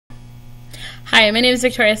Hi, my name is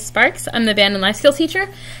Victoria Sparks. I'm the band and life skills teacher,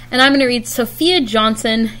 and I'm going to read Sofia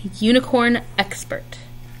Johnson, Unicorn Expert.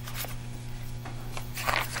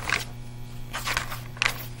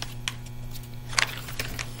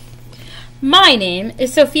 My name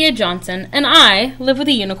is Sofia Johnson, and I live with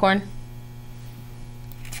a unicorn.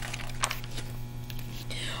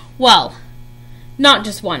 Well, not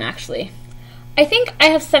just one, actually. I think I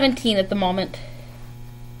have 17 at the moment.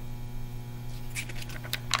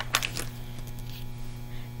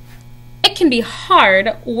 It can be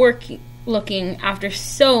hard looking after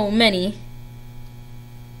so many.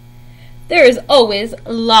 There is always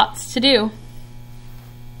lots to do.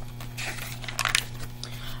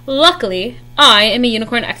 Luckily, I am a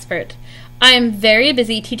unicorn expert. I am very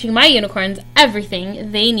busy teaching my unicorns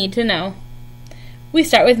everything they need to know. We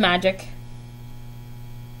start with magic.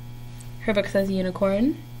 Her book says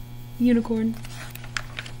unicorn. Unicorn.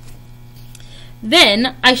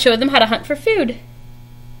 Then I show them how to hunt for food.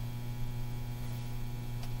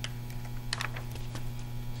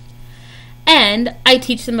 And I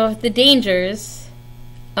teach them about the dangers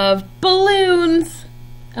of balloons.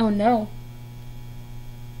 Oh no.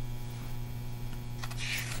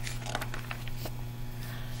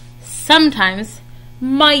 Sometimes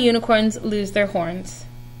my unicorns lose their horns.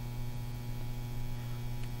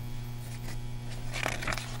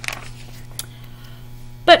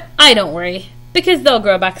 But I don't worry, because they'll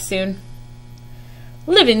grow back soon.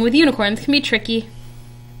 Living with unicorns can be tricky.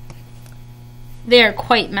 They are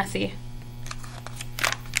quite messy.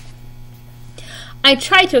 I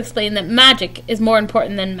try to explain that magic is more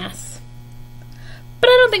important than mess.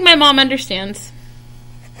 But I don't think my mom understands.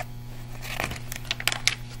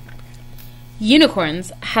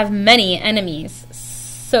 Unicorns have many enemies,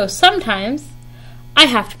 so sometimes I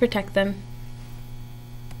have to protect them.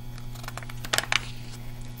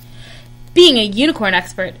 Being a unicorn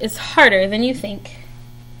expert is harder than you think.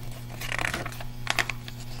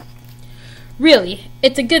 Really,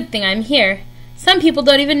 it's a good thing I'm here. Some people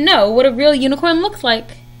don't even know what a real unicorn looks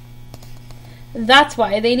like. That's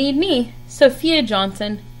why they need me, Sofia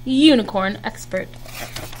Johnson, unicorn expert.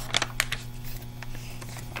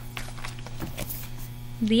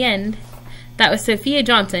 The end. That was Sofia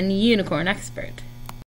Johnson, unicorn expert.